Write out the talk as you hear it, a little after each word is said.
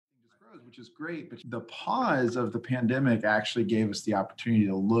which is great. But the pause of the pandemic actually gave us the opportunity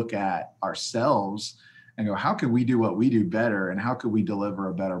to look at ourselves and go, how can we do what we do better? And how could we deliver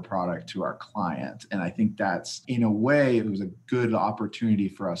a better product to our client? And I think that's, in a way, it was a good opportunity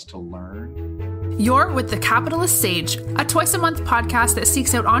for us to learn. You're with The Capitalist Sage, a twice-a-month podcast that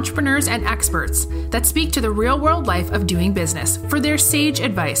seeks out entrepreneurs and experts that speak to the real-world life of doing business for their sage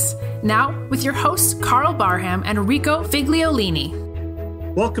advice. Now, with your hosts, Karl Barham and Rico Figliolini.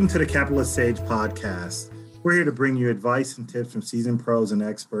 Welcome to The Capitalist Sage podcast. We're here to bring you advice and tips from seasoned pros and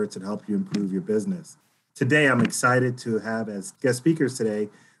experts that help you improve your business. Today, I'm excited to have as guest speakers today,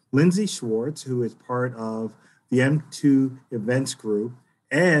 Lindsay Schwartz, who is part of the M2 Events Group,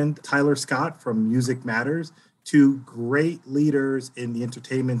 and Tyler Scott from Music Matters, two great leaders in the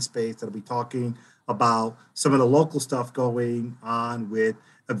entertainment space that'll be talking about some of the local stuff going on with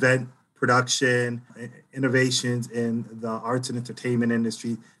event production, innovations in the arts and entertainment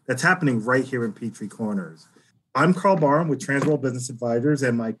industry that's happening right here in Peachtree Corners. I'm Karl Barham with Transworld Business Advisors,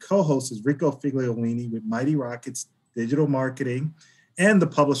 and my co-host is Rico Figliolini with Mighty Rockets Digital Marketing and the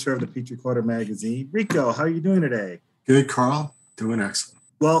publisher of the Peachtree Corner magazine. Rico, how are you doing today? Good, Karl. Doing excellent.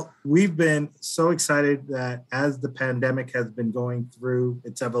 Well, we've been so excited that as the pandemic has been going through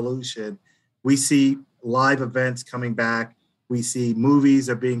its evolution, we see live events coming back. We see movies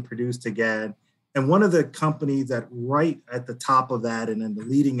are being produced again. And one of the companies that right at the top of that and in the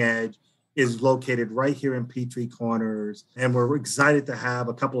leading edge is located right here in Peachtree Corners. And we're excited to have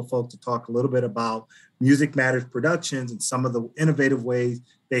a couple of folks to talk a little bit about Music Matters Productions and some of the innovative ways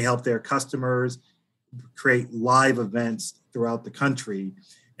they help their customers create live events throughout the country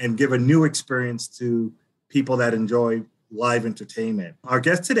and give a new experience to people that enjoy live entertainment. Our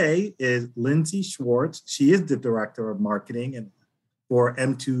guest today is Lindsay Schwartz. She is the Director of Marketing and for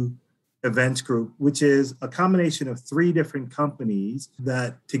M2 Events Group, which is a combination of three different companies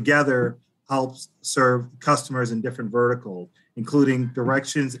that together helps serve customers in different verticals, including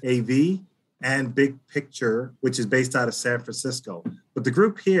Directions AV and Big Picture, which is based out of San Francisco. But the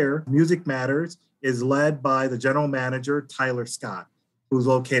group here, Music Matters, is led by the general manager, Tyler Scott, who's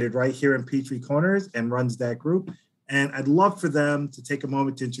located right here in Peachtree Corners and runs that group. And I'd love for them to take a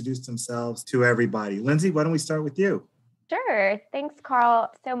moment to introduce themselves to everybody. Lindsay, why don't we start with you? Sure. Thanks,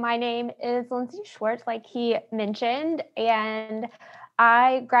 Karl. So my name is Lindsay Schwartz, like he mentioned, and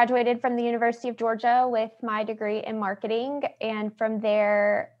I graduated from the University of Georgia with my degree in marketing, and from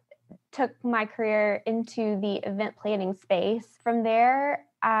there took my career into the event planning space. From there,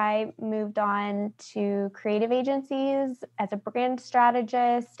 I moved on to creative agencies as a brand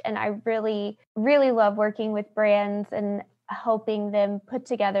strategist, and I really, really love working with brands and helping them put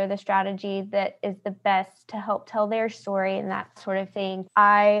together the strategy that is the best to help tell their story and that sort of thing.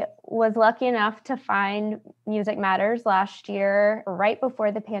 I was lucky enough to find Music Matters last year, right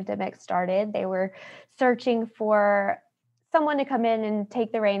before the pandemic started. They were searching for someone to come in and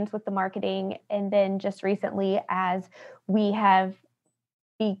take the reins with the marketing. And then just recently, as we have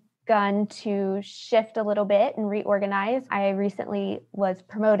begun to shift a little bit and reorganize, I recently was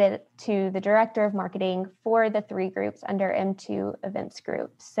promoted to the director of marketing for the three groups under M2 Events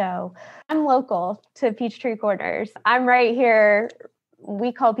Group. So I'm local to Peachtree Corners. I'm right here.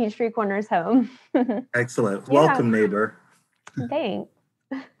 We call Peachtree Corners home. Excellent. Welcome, neighbor. Thanks.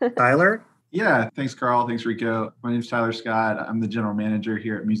 Tyler? Yeah, thanks, Karl. Thanks, Rico. My name is Tyler Scott. I'm the general manager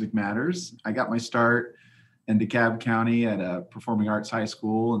here at Music Matters. I got my start in DeKalb County at a performing arts high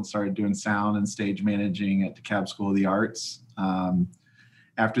school and started doing sound and stage managing at DeKalb School of the Arts.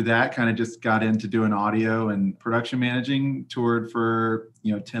 After that, kind of just got into doing audio and production managing, toured for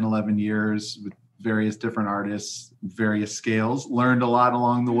 10, 11 years with various different artists, various scales, learned a lot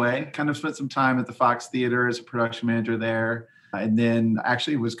along the way. Kind of spent some time at the Fox Theater as a production manager there. And then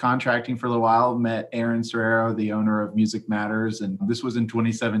actually was contracting for a little while, met Aaron Serrero, the owner of Music Matters. And this was in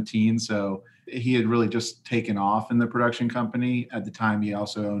 2017. So he had really just taken off in the production company. At the time, he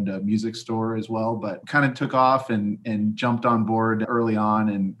also owned a music store as well, but kind of took off and jumped on board early on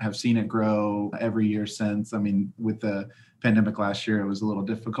and have seen it grow every year since. I mean, with the pandemic last year, it was a little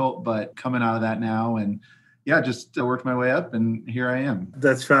difficult, but coming out of that now and just worked my way up and here I am.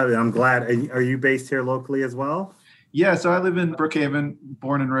 That's fabulous. I'm glad. Are you based here locally as well? Yeah, so I live in Brookhaven,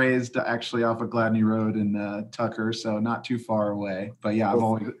 born and raised actually off of Gladney Road in Tucker, so not too far away. But yeah,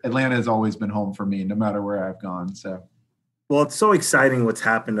 Atlanta has always been home for me, no matter where I've gone. So, well, it's so exciting what's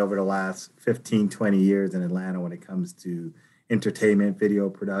happened over the last 15, 20 years in Atlanta when it comes to entertainment, video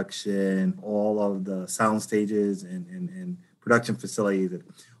production, all of the sound stages and production facilities.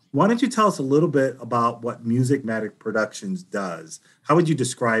 Why don't you tell us a little bit about what Music Matters Productions does? How would you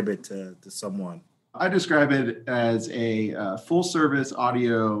describe it to someone? I describe it as a full service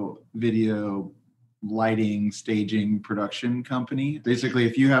audio, video, lighting, staging, production company. Basically,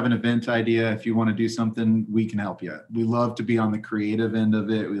 if you have an event idea, if you want to do something, we can help you. We love to be on the creative end of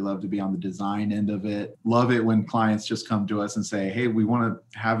it. We love to be on the design end of it. Love it when clients just come to us and say, hey, we want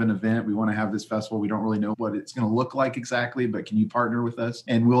to have an event. We want to have this festival. We don't really know what it's going to look like exactly, but can you partner with us?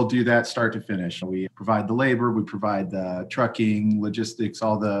 And we'll do that start to finish. We provide the labor, we provide the trucking, logistics,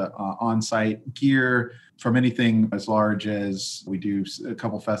 all the on-site gear, from anything as large as we do a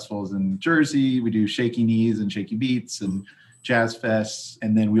couple festivals in Jersey, we do Shaky Knees and Shaky Beats and Jazz Fests.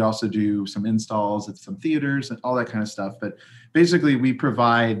 And then we also do some installs at some theaters and all that kind of stuff. But basically we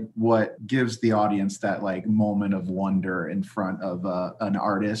provide what gives the audience that like moment of wonder in front of an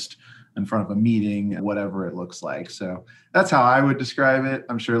artist, in front of a meeting, whatever it looks like. So that's how I would describe it.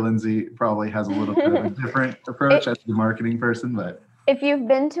 I'm sure Lindsay probably has a little bit of a different approach as the marketing person, but if you've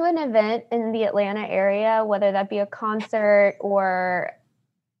been to an event in the Atlanta area, whether that be a concert or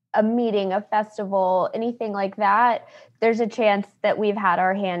a meeting, a festival, anything like that, there's a chance that we've had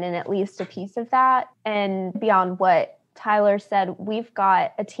our hand in at least a piece of that. And beyond what Tyler said, we've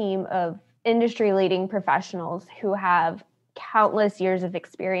got a team of industry leading professionals who have countless years of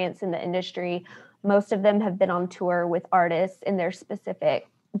experience in the industry. Most of them have been on tour with artists in their specific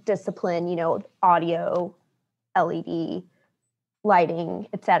discipline, audio, LED, lighting,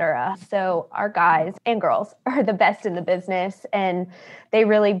 etc. So our guys and girls are the best in the business, and they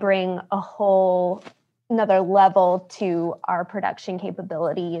really bring a whole another level to our production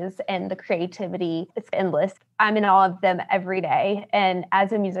capabilities, and the creativity is endless. I'm in awe of them every day. And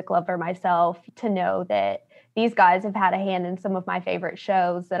as a music lover myself, to know that these guys have had a hand in some of my favorite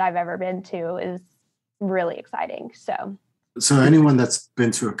shows that I've ever been to is really exciting. So anyone that's been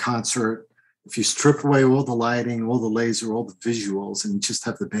to a concert, if you strip away all the lighting, all the laser, all the visuals, and you just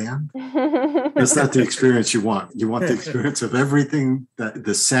have the band, that's not the experience you want. You want the experience of everything,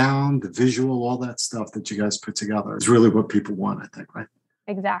 the sound, the visual, all that stuff that you guys put together is really what people want, I think, right?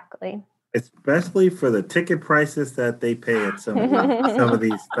 Exactly. Especially for the ticket prices that they pay at some of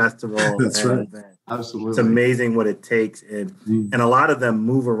these festivals. That's right. Events. absolutely. It's amazing what it takes. And a lot of them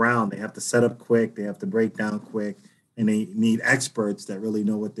move around. They have to set up quick. They have to break down quick. And they need experts that really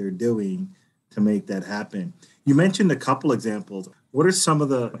know what they're doing to make that happen. You mentioned a couple examples. What are some of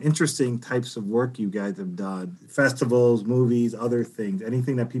the interesting types of work you guys have done? Festivals, movies, other things,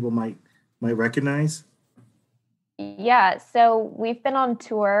 anything that people might recognize? Yeah, so we've been on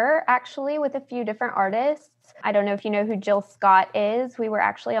tour actually with a few different artists. I don't know if you know who Jill Scott is. We were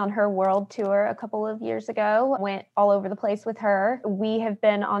actually on her world tour a couple of years ago, went all over the place with her. We have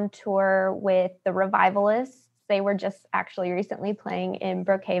been on tour with the Revivalists. They were just actually recently playing in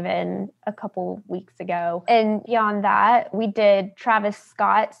Brookhaven a couple weeks ago. And beyond that, we did Travis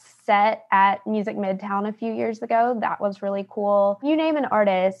Scott's set at Music Midtown a few years ago. That was really cool. You name an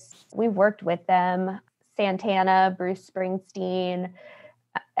artist, we've worked with them. Santana, Bruce Springsteen,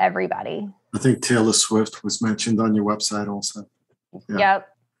 everybody. I think Taylor Swift was mentioned on your website also. Yeah. Yep.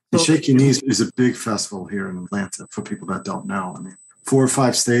 And Shaky Knees is a big festival here in Atlanta for people that don't know. I mean, 4 or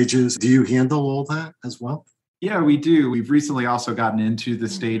 5 stages. Do you handle all that as well? Yeah, we do. We've recently also gotten into the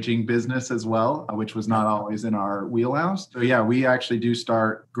staging business as well, which was not always in our wheelhouse. So yeah, we actually do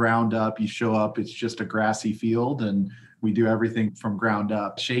start ground up. You show up, it's just a grassy field, and we do everything from ground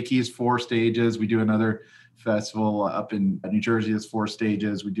up. Shaky's 4 stages. We do another festival up in New Jersey is 4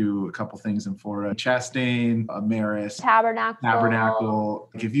 stages. We do a couple things in Florida. Chastain, Marist,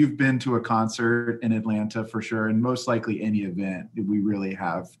 Tabernacle. If you've been to a concert in Atlanta for sure, and most likely any event, we really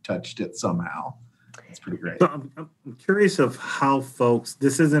have touched it somehow. It's pretty great. So I'm curious of how folks,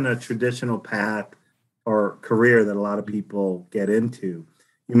 this isn't a traditional path or career that a lot of people get into.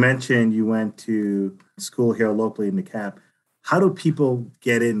 You mentioned you went to school here locally in DeKalb. How do people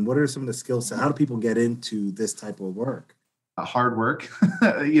get in? What are some of the skill sets? How do people get into this type of work? Hard work,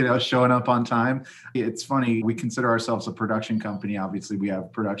 showing up on time. It's funny. We consider ourselves a production company. Obviously, we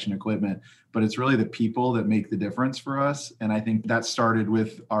have production equipment, but it's really the people that make the difference for us. And I think that started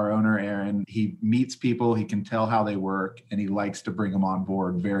with our owner, Aaron. He meets people, he can tell how they work, and he likes to bring them on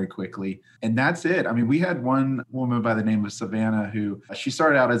board very quickly. And that's it. I mean, we had one woman by the name of Savannah who she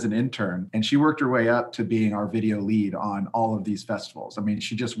started out as an intern, and she worked her way up to being our video lead on all of these festivals. I mean,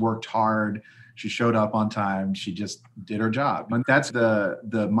 she just worked hard. She showed up on time. She just did her job. And that's the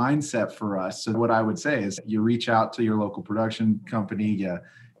mindset for us. So what I would say is you reach out to your local production company, you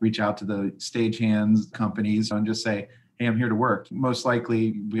reach out to the stagehands companies and just say, hey, I'm here to work. Most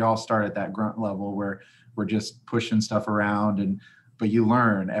likely we all start at that grunt level where we're just pushing stuff around. but you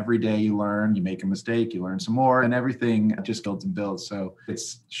learn every day. You learn, you make a mistake, you learn some more, and everything just builds and builds. So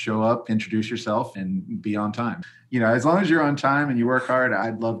it's show up, introduce yourself, and be on time. As long as you're on time and you work hard,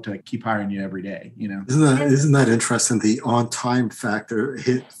 I'd love to keep hiring you every day. Isn't that interesting? The on time factor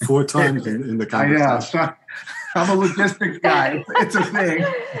hit 4 times in the conversation. I know. I'm a logistics guy. It's a thing.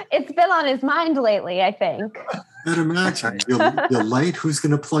 It's been on his mind lately, I think. I'd imagine. You're late. Who's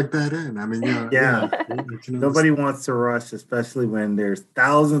going to plug that in? I mean, Nobody wants to rush, especially when there's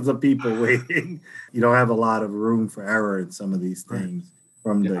thousands of people waiting. You don't have a lot of room for error in some of these things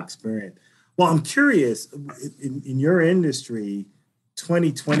from the experience. Well, I'm curious, in your industry,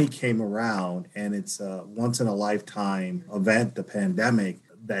 2020 came around and it's a once in a lifetime event, the pandemic,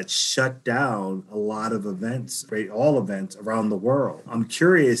 that shut down a lot of events, all events around the world. I'm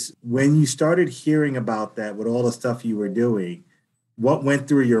curious, when you started hearing about that with all the stuff you were doing, what went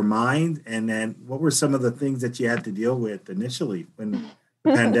through your mind? And then what were some of the things that you had to deal with initially when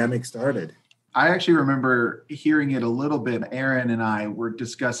the pandemic started? I actually remember hearing it a little bit. Aaron and I were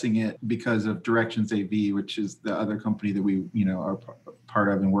discussing it because of Directions AV, which is the other company that we, are part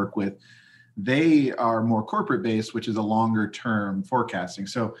of and work with. They are more corporate based, which is a longer term forecasting.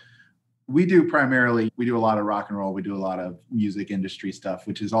 So we do a lot of rock and roll. We do a lot of music industry stuff,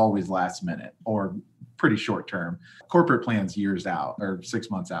 which is always last minute or pretty short term. Corporate plans years out or 6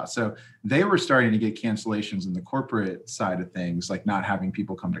 months out. So they were starting to get cancellations in the corporate side of things, like not having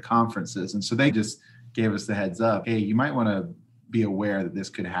people come to conferences. And so they just gave us the heads up. Hey, you might want to be aware that this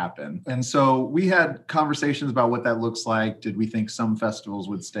could happen. And so we had conversations about what that looks like. Did we think some festivals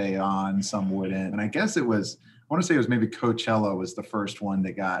would stay on, some wouldn't? And I guess I want to say it was maybe Coachella was the first one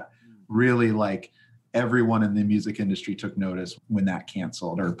that got really like everyone in the music industry took notice when that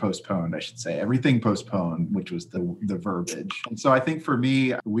canceled or postponed, I should say. Everything postponed, which was the verbiage. And so I think for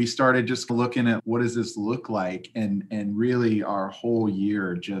me, we started just looking at what does this look like? And really our whole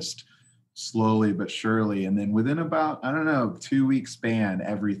year just slowly but surely. And then within about, 2 week span,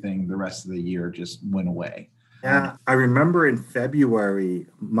 the rest of the year just went away. Yeah, I remember in February,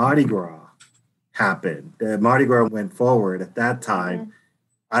 Mardi Gras happened. Mardi Gras went forward at that time. Mm-hmm.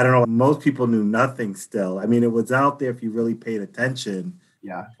 I don't know, most people knew nothing still. I mean, it was out there if you really paid attention.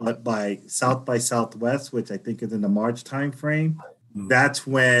 Yeah. But by South by Southwest, which I think is in the March timeframe, that's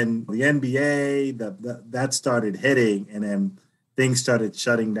when the NBA, that started hitting, and then things started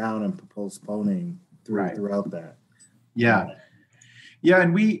shutting down and postponing throughout that. Yeah. Yeah.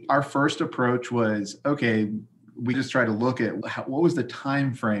 And our first approach was, okay, we just try to look at what was the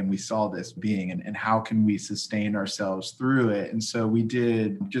time frame we saw this being and how can we sustain ourselves through it. And so we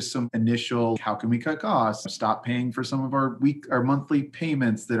did just some initial, how can we cut costs, stop paying for some of our monthly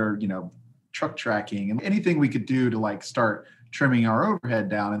payments that are, truck tracking, and anything we could do to like start trimming our overhead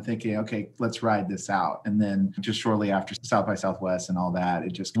down and thinking, okay, let's ride this out. And then just shortly after South by Southwest and all that,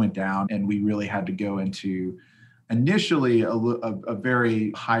 it just went down, and we really had to go into initially a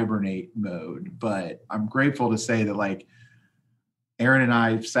very hibernate mode. But I'm grateful to say that like Aaron and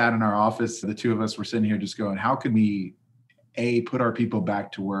I sat in our office, the two of us were sitting here just going, how can we put our people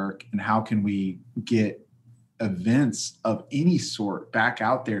back to work, and how can we get events of any sort back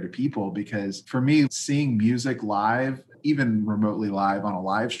out there to people? Because for me, seeing music live, even remotely live on a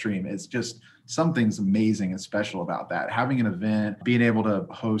live stream, is just something's amazing and special about that. Having an event, being able to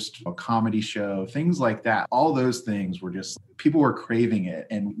host a comedy show, things like that, all those things were just, people were craving it.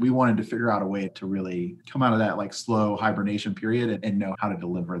 And we wanted to figure out a way to really come out of that like slow hibernation period and know how to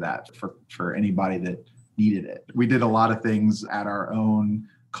deliver that for anybody that needed it. We did a lot of things at our own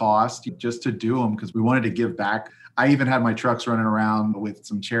cost just to do them because we wanted to give back. I even had my trucks running around with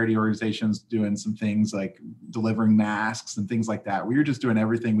some charity organizations doing some things like delivering masks and things like that. We were just doing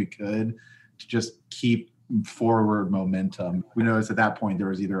everything we could to just keep forward momentum. We noticed at that point there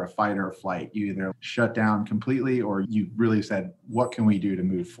was either a fight or a flight. You either shut down completely or you really said, what can we do to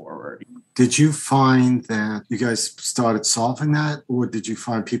move forward? Did you find that you guys started solving that? Or did you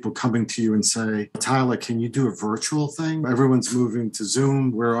find people coming to you and say, Tyler, can you do a virtual thing? Everyone's moving to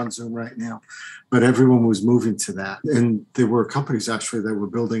Zoom. We're on Zoom right now. But everyone was moving to that. And there were companies actually that were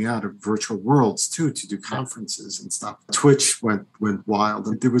building out virtual worlds too, to do conferences and stuff. Twitch went wild.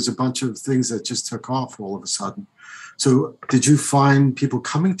 And there was a bunch of things that just took off all of a sudden. So did you find people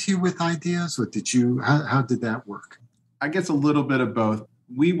coming to you with ideas, or how did that work? I guess a little bit of both.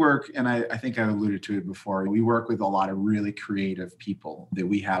 We work, and I think I alluded to it before, we work with a lot of really creative people that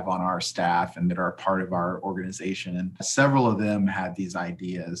we have on our staff and that are part of our organization. And several of them had these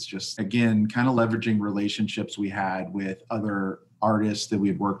ideas, just again, kind of leveraging relationships we had with other artists that we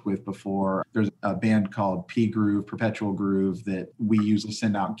had worked with before. There's a band called P Groove, Perpetual Groove, that we usually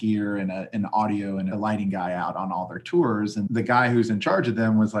send out gear and an audio and a lighting guy out on all their tours. And the guy who's in charge of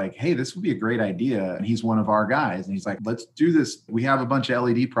them was like, hey, this would be a great idea. And he's one of our guys. And he's like, let's do this. We have a bunch of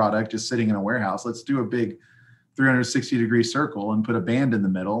LED product just sitting in a warehouse. Let's do a big 360-degree circle and put a band in the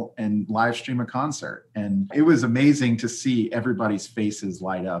middle and live stream a concert. And it was amazing to see everybody's faces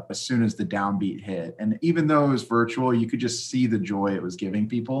light up as soon as the downbeat hit. And even though it was virtual, you could just see the joy it was giving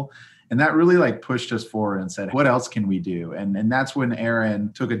people. And that really like pushed us forward and said, what else can we do? And that's when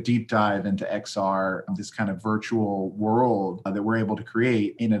Aaron took a deep dive into XR, this kind of virtual world that we're able to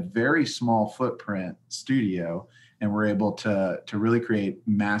create in a very small footprint studio. And we're able to really create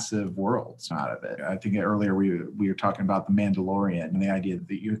massive worlds out of it. I think earlier we were talking about the Mandalorian and the idea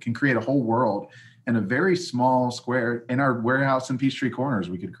that you can create a whole world in a very small square. In our warehouse in Peachtree Corners,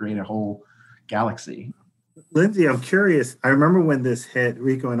 we could create a whole galaxy. Lindsay, I'm curious. I remember when this hit,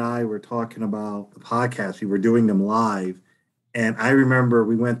 Rico and I were talking about the podcast. We were doing them live. And I remember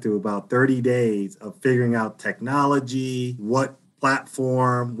we went through about 30 days of figuring out technology, what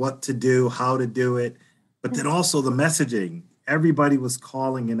platform, what to do, how to do it. But then also the messaging. Everybody was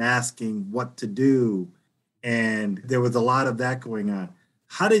calling and asking what to do. And there was a lot of that going on.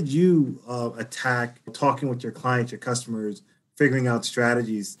 How did you attack talking with your clients, your customers, figuring out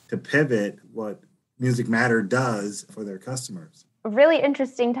strategies to pivot what Music Matter does for their customers? A really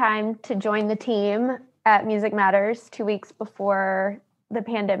interesting time to join the team at Music Matters 2 weeks before the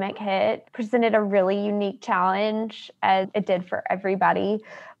pandemic hit. Presented a really unique challenge, as it did for everybody.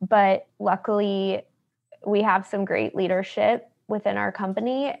 But luckily, we have some great leadership within our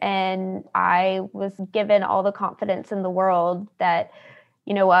company, and I was given all the confidence in the world that,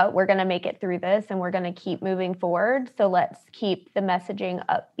 you know what, we're going to make it through this and we're going to keep moving forward. So let's keep the messaging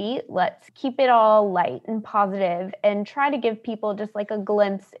upbeat. Let's keep it all light and positive and try to give people just like a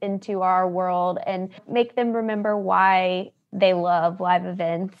glimpse into our world and make them remember why they love live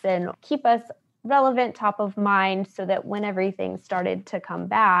events and keep us relevant, top of mind, so that when everything started to come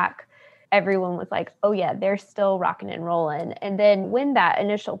back, everyone was like, oh yeah, they're still rocking and rolling. And then when that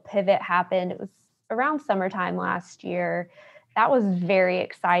initial pivot happened, it was around summertime last year. That was very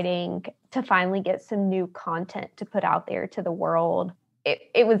exciting to finally get some new content to put out there to the world.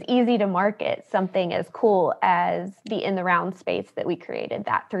 It was easy to market something as cool as the In the Round space that we created,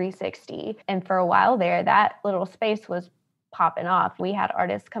 that 360. And for a while there, that little space was popping off. We had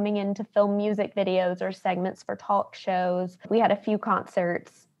artists coming in to film music videos or segments for talk shows. We had a few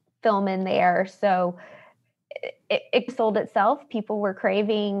concerts film in there. So it sold itself. People were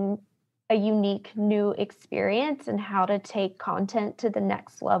craving a unique new experience and how to take content to the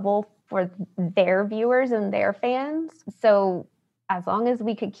next level for their viewers and their fans. So as long as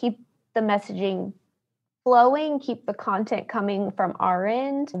we could keep the messaging flowing, keep the content coming from our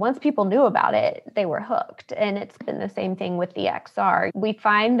end, once people knew about it, they were hooked. And it's been the same thing with the XR. We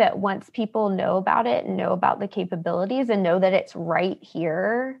find that once people know about it and know about the capabilities and know that it's right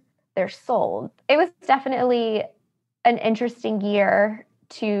here, they're sold. It was definitely an interesting year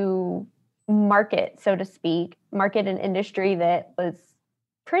to market, so to speak, market an industry that was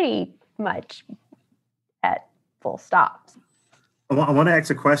pretty much at full stop. I want to ask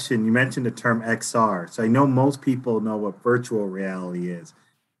a question. You mentioned the term XR. So I know most people know what virtual reality is.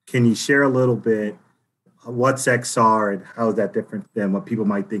 Can you share a little bit what's XR and how is that different than what people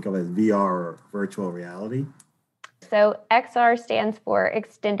might think of as VR or virtual reality? So XR stands for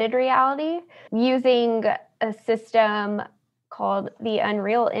extended reality. Using a system called the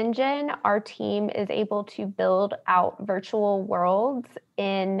Unreal Engine, our team is able to build out virtual worlds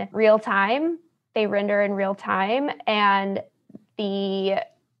in real time. They render in real time, and the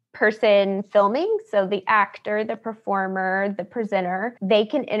person filming, so the actor, the performer, the presenter, they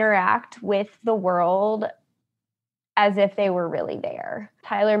can interact with the world as if they were really there.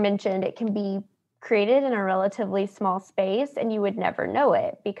 Tyler mentioned it can be created in a relatively small space and you would never know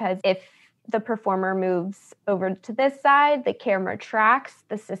it, because if the performer moves over to this side, the camera tracks,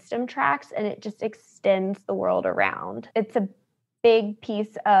 the system tracks, and it just extends the world around. It's a big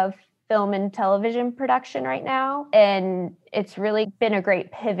piece of film and television production right now, and it's really been a great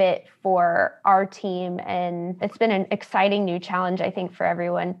pivot for our team, and it's been an exciting new challenge, I think, for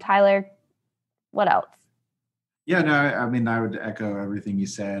everyone. Tyler, what else? Yeah, no, I mean, I would echo everything you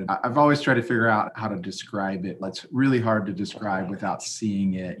said. I've always tried to figure out how to describe it. It's really hard to describe without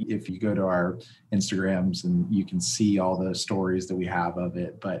seeing it. If you go to our Instagrams and you can see all the stories that we have of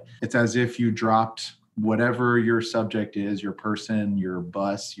it, but it's as if you dropped whatever your subject is, your person, your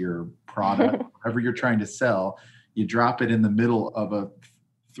bus, your product, whatever you're trying to sell, you drop it in the middle of a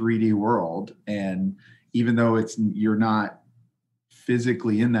 3D world. And even though you're not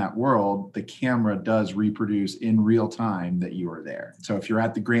physically in that world, the camera does reproduce in real time that you are there. So if you're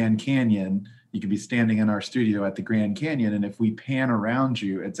at the Grand Canyon, you could be standing in our studio at the Grand Canyon, and if we pan around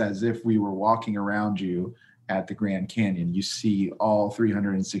you, it's as if we were walking around you at the Grand Canyon. You see all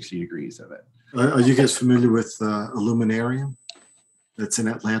 360 degrees of it. Are you guys familiar with Illuminarium that's in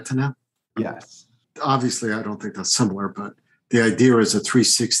Atlanta now? Yes. Obviously, I don't think that's similar, but the idea is a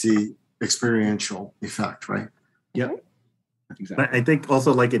 360 experiential effect, right? Yep. Exactly. I think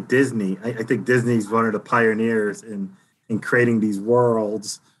also like at Disney, I think Disney's one of the pioneers in creating these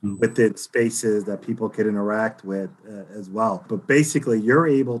worlds within spaces that people could interact with as well. But basically, you're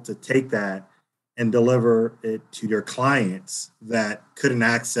able to take that and deliver it to your clients that couldn't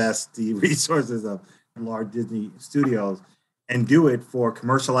access the resources of large Disney studios and do it for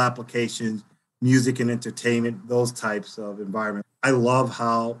commercial applications, music and entertainment, those types of environments. I love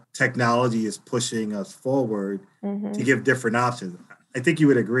how technology is pushing us forward to give different options. I think you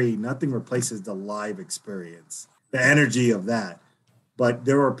would agree, nothing replaces the live experience, the energy of that. But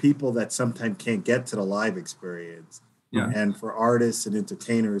there are people that sometimes can't get to the live experience. Yeah. And for artists and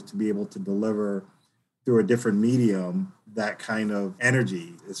entertainers to be able to deliver through a different medium, that kind of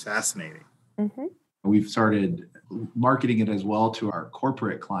energy is fascinating. We've started marketing it as well to our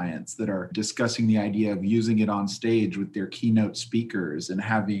corporate clients that are discussing the idea of using it on stage with their keynote speakers and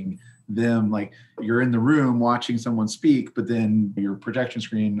having them, like, you're in the room watching someone speak, but then your projection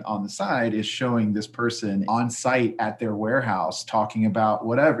screen on the side is showing this person on site at their warehouse talking about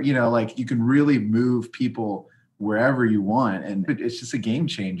whatever, like you can really move people wherever you want. And it's just a game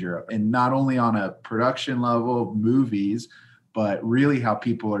changer. And not only on a production level, movies, but really how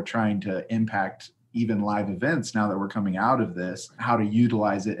people are trying to impact even live events now that we're coming out of this, how to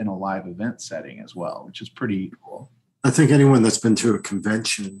utilize it in a live event setting as well, which is pretty cool. I think anyone that's been to a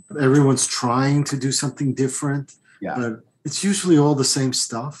convention, everyone's trying to do something different, but it's usually all the same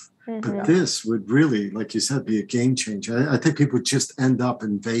stuff. But this would really, like you said, be a game changer. I think people would just end up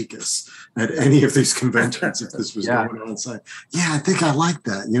in Vegas at any of these conventions if this was going on site. Yeah, I think I like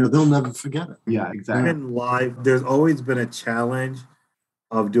that. They'll never forget it. Yeah, exactly. Even live, there's always been a challenge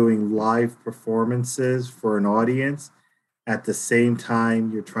of doing live performances for an audience at the same time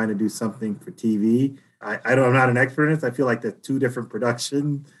you're trying to do something for TV. I'm not an expert in this. I feel like there's two different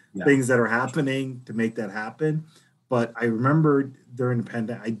production things that are happening to make that happen. But I remember during the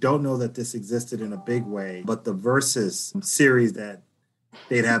pandemic, I don't know that this existed in a big way, but the Versus series that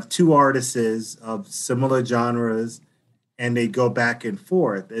they'd have two artists of similar genres and they'd go back and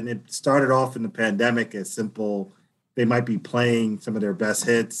forth. And it started off in the pandemic as simple. They might be playing some of their best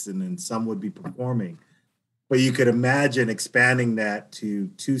hits and then some would be performing. But you could imagine expanding that to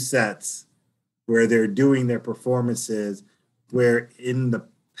two sets where they're doing their performances, where in the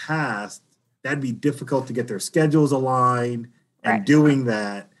past, that'd be difficult to get their schedules aligned and doing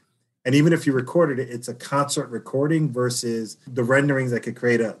that. And even if you recorded it, it's a concert recording versus the renderings that could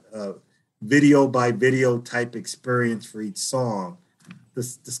create a video by video type experience for each song. The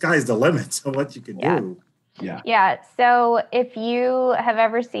sky's the limit on what you can do. Yeah. So if you have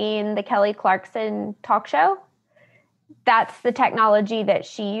ever seen the Kelly Clarkson talk show, that's the technology that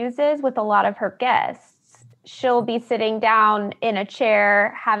she uses with a lot of her guests. She'll be sitting down in a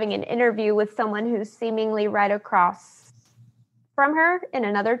chair having an interview with someone who's seemingly right across from her in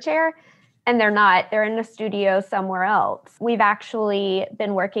another chair, and they're not. They're in a studio somewhere else. We've actually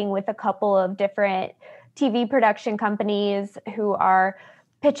been working with a couple of different TV production companies who are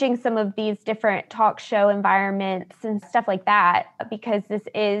pitching some of these different talk show environments and stuff like that, because this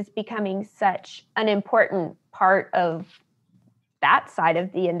is becoming such an important part of that side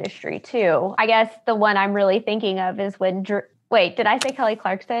of the industry too. I guess the one I'm really thinking of is when wait, did I say Kelly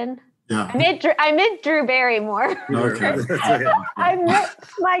Clarkson? Yeah. I meant Drew Barrymore. Okay. I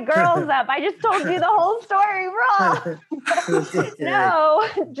mixed my girls up. I just told you the whole story wrong. No,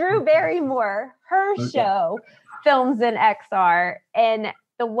 Drew Barrymore, her show films in XR. And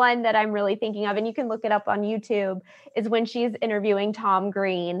the one that I'm really thinking of, and you can look it up on YouTube, is when she's interviewing Tom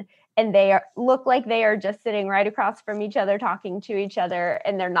Green. And look like they are just sitting right across from each other, talking to each other.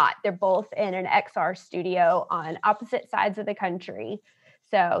 And they're not. They're both in an XR studio on opposite sides of the country.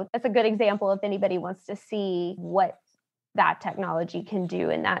 So that's a good example if anybody wants to see what that technology can do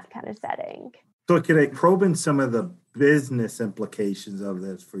in that kind of setting. So can I probe in some of the business implications of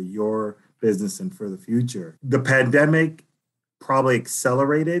this for your business and for the future? The pandemic probably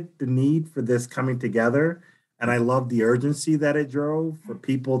accelerated the need for this coming together. And I love the urgency that it drove for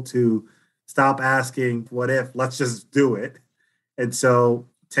people to stop asking, what if, let's just do it. And so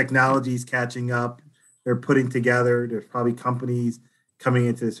technology is catching up. They're putting together, there's probably companies coming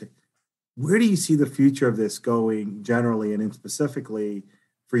into this. Where do you see the future of this going generally and specifically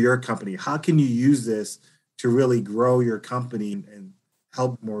for your company? How can you use this to really grow your company and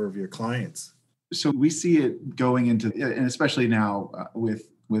help more of your clients? So we see it going into, and especially now with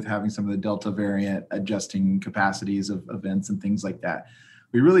having some of the Delta variant, adjusting capacities of events and things like that.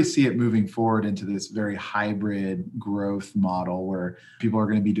 We really see it moving forward into this very hybrid growth model where people are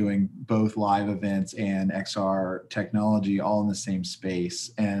going to be doing both live events and XR technology all in the same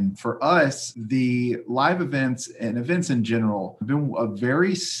space. And for us, the live events and events in general have been a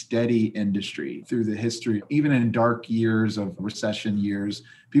very steady industry through the history. Even in dark years of recession years,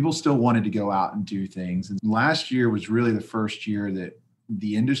 people still wanted to go out and do things. And last year was really the first year that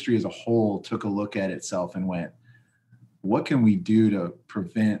the industry as a whole took a look at itself and went, what can we do to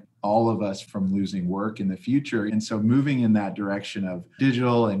prevent all of us from losing work in the future? And so moving in that direction of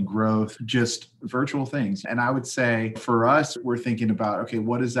digital and growth, just virtual things. And I would say for us, we're thinking about, okay,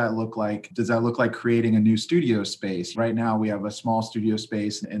 what does that look like? Does that look like creating a new studio space? Right now, we have a small studio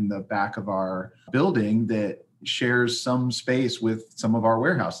space in the back of our building that shares some space with some of our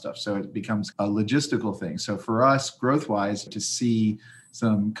warehouse stuff. So it becomes a logistical thing. So for us, growth-wise, to see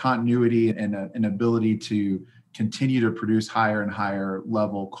some continuity and an ability to continue to produce higher and higher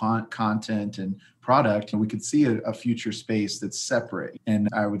level content and product, and we could see a future space that's separate. And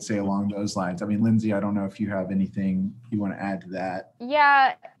I would say along those lines, I mean, Lindsay, I don't know if you have anything you want to add to that.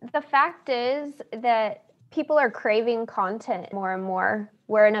 Yeah, the fact is that people are craving content more and more.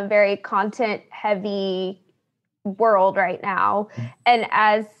 We're in a very content heavy world right now. And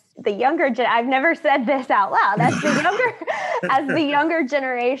as the younger I've never said this out loud, as the younger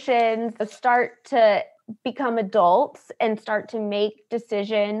generations start to become adults and start to make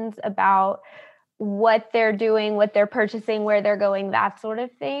decisions about what they're doing, what they're purchasing, where they're going, that sort of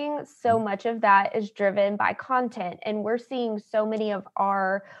thing. So much of that is driven by content. And we're seeing so many of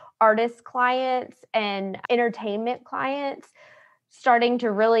our artist clients and entertainment clients starting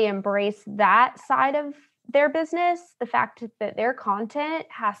to really embrace that side of their business, the fact that their content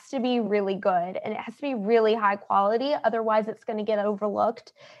has to be really good and it has to be really high quality. Otherwise, it's going to get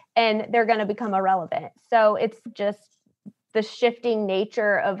overlooked and they're going to become irrelevant. So it's just the shifting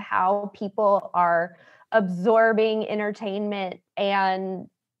nature of how people are absorbing entertainment and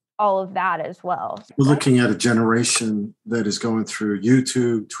all of that as well. We're looking at a generation that is going through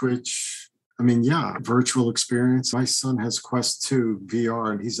YouTube, Twitch. I mean, yeah, virtual experience. My son has Quest 2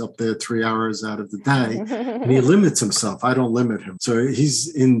 VR and he's up there 3 hours out of the day and he limits himself. I don't limit him. So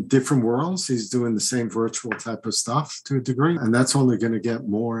he's in different worlds. He's doing the same virtual type of stuff to a degree. And that's only going to get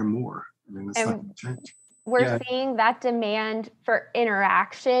more and more. I mean, it's not going to change. We're seeing that demand for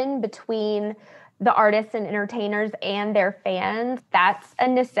interaction between the artists and entertainers and their fans. That's a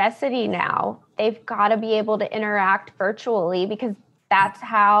necessity now. They've got to be able to interact virtually because that's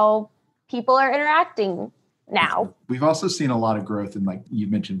how people are interacting now. We've also seen a lot of growth in, like you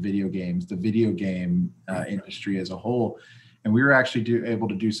mentioned, video games, the video game industry as a whole. And we were actually able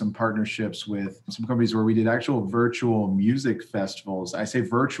to do some partnerships with some companies where we did actual virtual music festivals. I say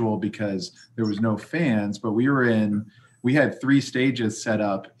virtual because there was no fans, but we had 3 stages set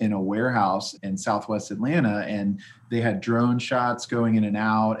up in a warehouse in Southwest Atlanta, and they had drone shots going in and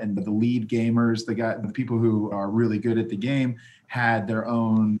out. And the lead gamers, the people who are really good at the game, had their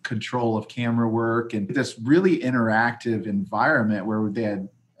own control of camera work and this really interactive environment where they had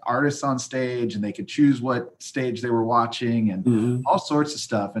artists on stage and they could choose what stage they were watching and all sorts of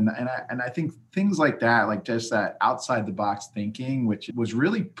stuff. And I think things like that, like just that outside the box thinking, which was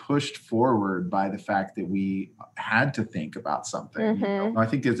really pushed forward by the fact that we had to think about something. You know? I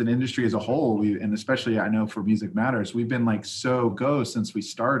think as an industry as a whole, and especially I know for Music Matters, we've been like so go since we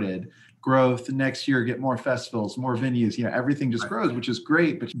started. Growth next year, get more festivals, more venues, everything just grows, which is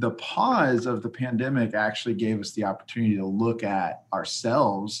great. But the pause of the pandemic actually gave us the opportunity to look at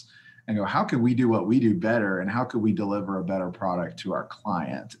ourselves and go, how can we do what we do better? And how could we deliver a better product to our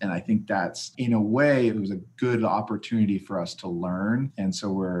client? And I think that's, in a way, it was a good opportunity for us to learn. And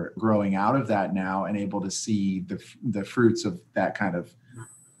so we're growing out of that now and able to see the fruits of that kind of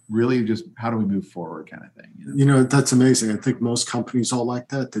really just how do we move forward kind of thing. That's amazing. I think most companies are like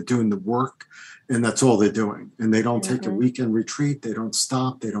that. They're doing the work and that's all they're doing. And they don't take a weekend retreat. They don't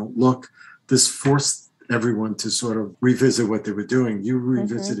stop. They don't look. This forced everyone to sort of revisit what they were doing. You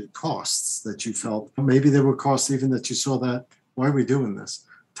revisited costs that you felt. Maybe there were costs even that you saw that, why are we doing this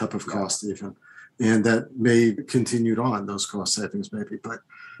type of cost even? And that may continued on, those cost savings maybe. But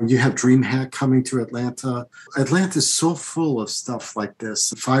you have DreamHack coming to Atlanta. Atlanta's so full of stuff like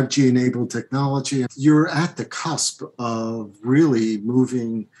this, 5G enabled technology. You're at the cusp of really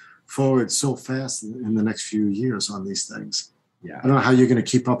moving forward so fast in the next few years on these things. Yeah. I don't know how you're going to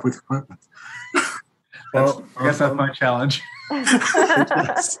keep up with equipment. Well, I guess that's my challenge.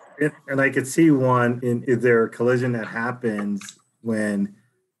 Yes. and I could see one is there a collision that happens when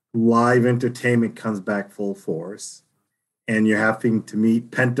live entertainment comes back full force and you're having to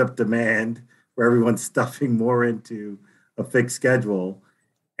meet pent up demand where everyone's stuffing more into a fixed schedule,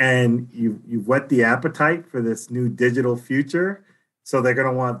 and you've whet the appetite for this new digital future, so they're going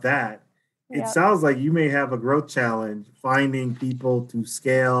to want that. It sounds like you may have a growth challenge finding people to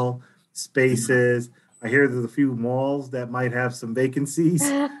scale spaces. I hear there's a few malls that might have some vacancies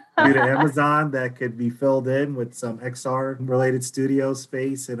due to Amazon that could be filled in with some XR related studio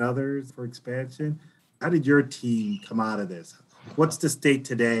space and others for expansion. How did your team come out of this? What's the state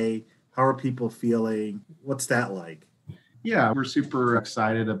today? How are people feeling? What's that like? Yeah, we're super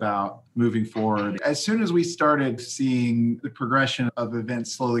excited about moving forward. As soon as we started seeing the progression of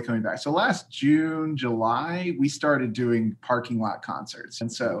events slowly coming back. So last June, July, we started doing parking lot concerts.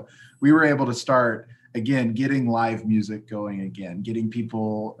 And so we were able to start, again, getting live music going again, getting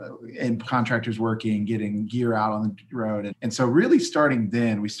people and contractors working, getting gear out on the road. And so really starting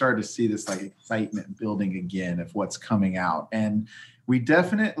then, we started to see this like excitement building again of what's coming out. And we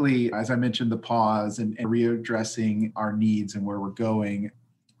definitely, as I mentioned, the pause and readdressing our needs and where we're going.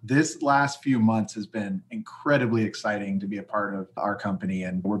 This last few months has been incredibly exciting to be a part of our company,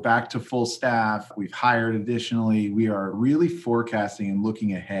 and we're back to full staff. We've hired additionally. We are really forecasting and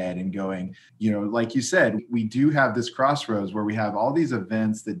looking ahead and going, like you said, we do have this crossroads where we have all these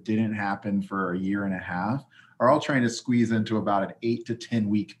events that didn't happen for a year and a half are all trying to squeeze into about an 8 to 10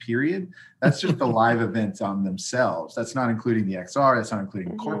 week period. That's just the live events on themselves. That's not including the XR. That's not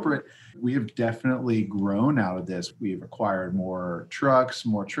including corporate. We have definitely grown out of this. We've acquired more trucks,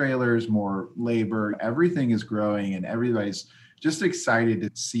 more trailers, more labor. Everything is growing and everybody's just excited to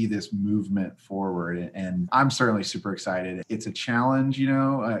see this movement forward. And I'm certainly super excited. It's a challenge,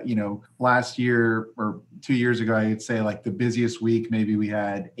 last year or 2 years ago, I'd say like the busiest week, maybe we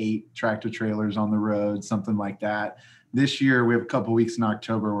had 8 tractor trailers on the road, something like that. This year, we have a couple of weeks in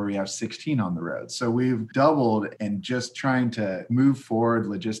October where we have 16 on the road. So we've doubled, and just trying to move forward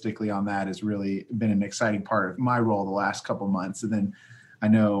logistically on that has really been an exciting part of my role the last couple of months. And then I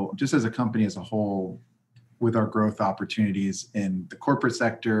know just as a company as a whole, with our growth opportunities in the corporate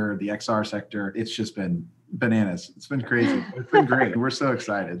sector, the XR sector, it's just been bananas. It's been crazy. It's been great. We're so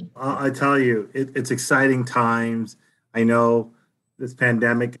excited. I tell you, it's exciting times. I know this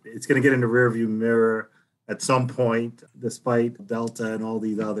pandemic, it's going to get in the rearview mirror at some point, despite Delta and all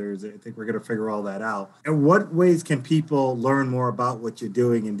these others. I think we're going to figure all that out. And what ways can people learn more about what you're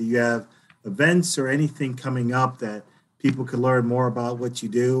doing? And do you have events or anything coming up that people could learn more about what you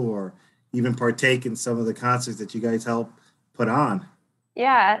do, or even partake in some of the concerts that you guys help put on?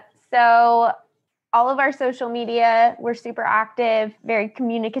 Yeah. So all of our social media, we're super active, very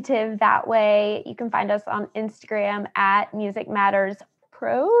communicative that way. You can find us on Instagram at Music Matters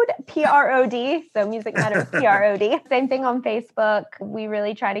Prod, P-R-O-D. So Music Matters P-R-O-D. Same thing on Facebook. We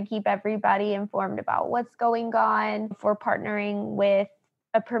really try to keep everybody informed about what's going on. If we're partnering with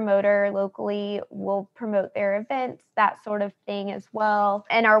a promoter locally, we'll promote their events, that sort of thing as well.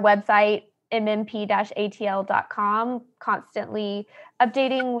 And our website, mmp-atl.com, constantly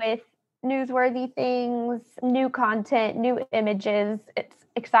updating with newsworthy things, new content, new images. It's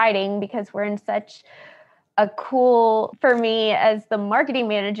exciting because we're in such a cool, for me as the marketing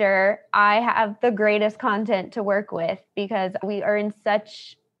manager, I have the greatest content to work with because we are in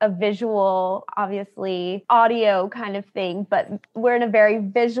such a visual, obviously audio kind of thing, but we're in a very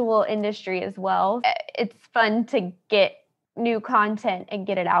visual industry as well. It's fun to get new content and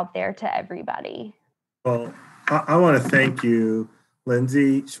get it out there to everybody. Well, I want to thank you,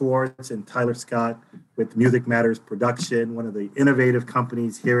 Lindsay Schwartz and Tyler Scott with Music Matters Production, one of the innovative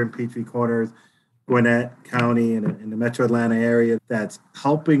companies here in Peachtree Corners, Gwinnett County, and in the Metro Atlanta area that's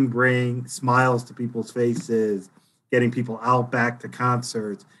helping bring smiles to people's faces, getting people out back to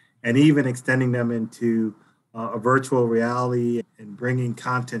concerts, and even extending them into a virtual reality and bringing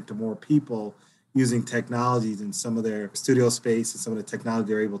content to more people using technologies in some of their studio space and some of the technology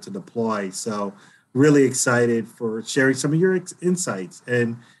they're able to deploy. So really excited for sharing some of your insights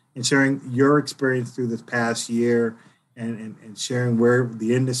and sharing your experience through this past year and sharing where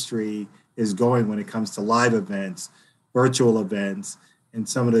the industry is going when it comes to live events, virtual events, and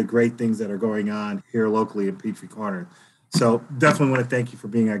some of the great things that are going on here locally in Peachtree Corners. So definitely want to thank you for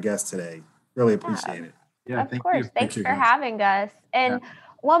being our guest today. Really appreciate it. Yeah, of course. Thanks for guys. having us. And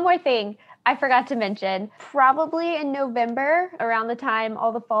one more thing I forgot to mention, probably in November, around the time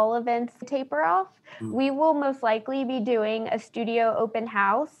all the fall events taper off, we will most likely be doing a studio open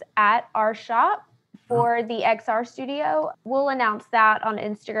house at our shop for the XR studio. We'll announce that on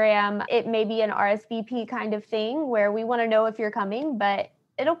Instagram. It may be an RSVP kind of thing where we want to know if you're coming, but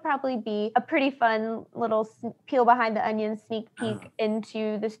it'll probably be a pretty fun little peel behind the onion sneak peek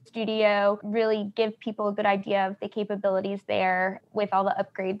into the studio, really give people a good idea of the capabilities there with all the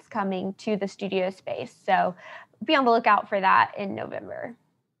upgrades coming to the studio space. So be on the lookout for that in November.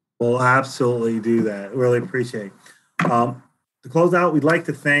 We'll absolutely do that. Really appreciate it. To close out, we'd like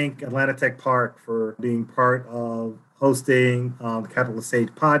to thank Atlanta Tech Park for being part of hosting the Capitalist Sage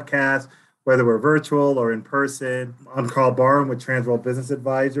podcast, whether we're virtual or in person. I'm Karl Barham with Transworld Business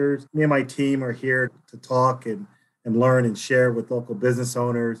Advisors. Me and my team are here to talk and learn and share with local business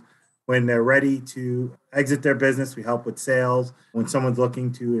owners. When they're ready to exit their business, we help with sales. When someone's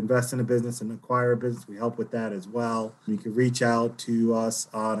looking to invest in a business and acquire a business, we help with that as well. You can reach out to us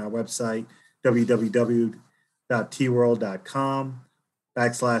on our website,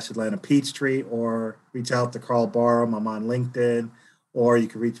 www.tworld.com/Atlanta Peachtree, or reach out to Karl Barham. I'm on LinkedIn. Or you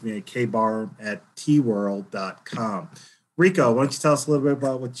can reach me at kbarham@tworld.com. Rico, why don't you tell us a little bit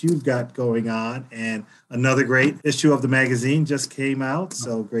about what you've got going on? And another great issue of the magazine just came out,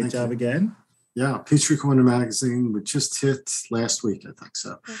 so great job again. Yeah, Peachtree Corner magazine, we just hit last week, I think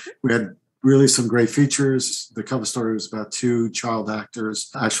so. We had really some great features. The cover story was about 2 child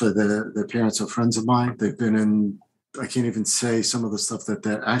actors. Actually, the parents are friends of mine. They've been in, I can't even say some of the stuff that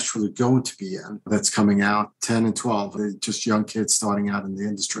they're actually going to be in that's coming out, 10 and 12. They're just young kids starting out in the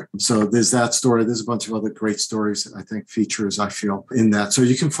industry. So there's that story. There's a bunch of other great stories, I think, features, I feel, in that. So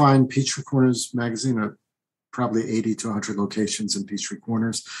you can find Peachtree Corners magazine at probably 80 to 100 locations in Peachtree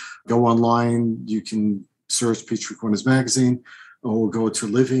Corners. Go online. You can search Peachtree Corners magazine, or go to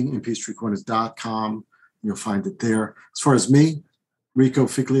livinginpeachtreecorners.com. You'll find it there. As far as me, Rico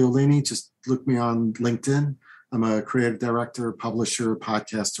Figliolini, just look me on LinkedIn. I'm a creative director, publisher,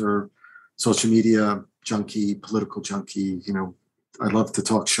 podcaster, social media junkie, political junkie. I love to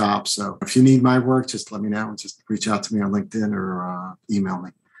talk shop. So if you need my work, just let me know. Just reach out to me on LinkedIn or email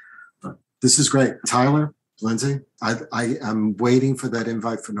me. But this is great. Tyler, Lindsay, I am waiting for that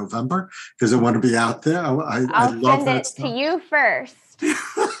invite for November because I want to be out there. I'll love send it to you first.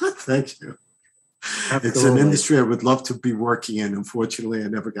 Thank you. Absolutely. It's an industry I would love to be working in. Unfortunately, I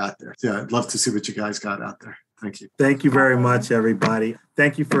never got there. Yeah, I'd love to see what you guys got out there. Thank you. Thank you very much, everybody.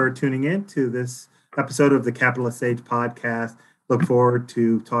 Thank you for tuning in to this episode of the Capitalist Sage podcast. Look forward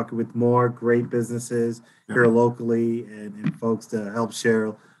to talking with more great businesses here locally and folks to help share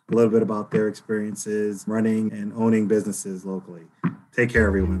a little bit about their experiences running and owning businesses locally. Take care,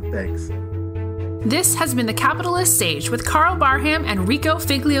 everyone. Thanks. This has been the Capitalist Sage with Karl Barham and Rico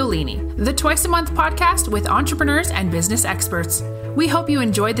Figliolini, the twice-a-month podcast with entrepreneurs and business experts. We hope you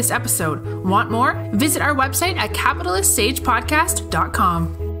enjoyed this episode. Want more? Visit our website at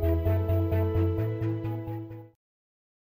capitalistsagepodcast.com.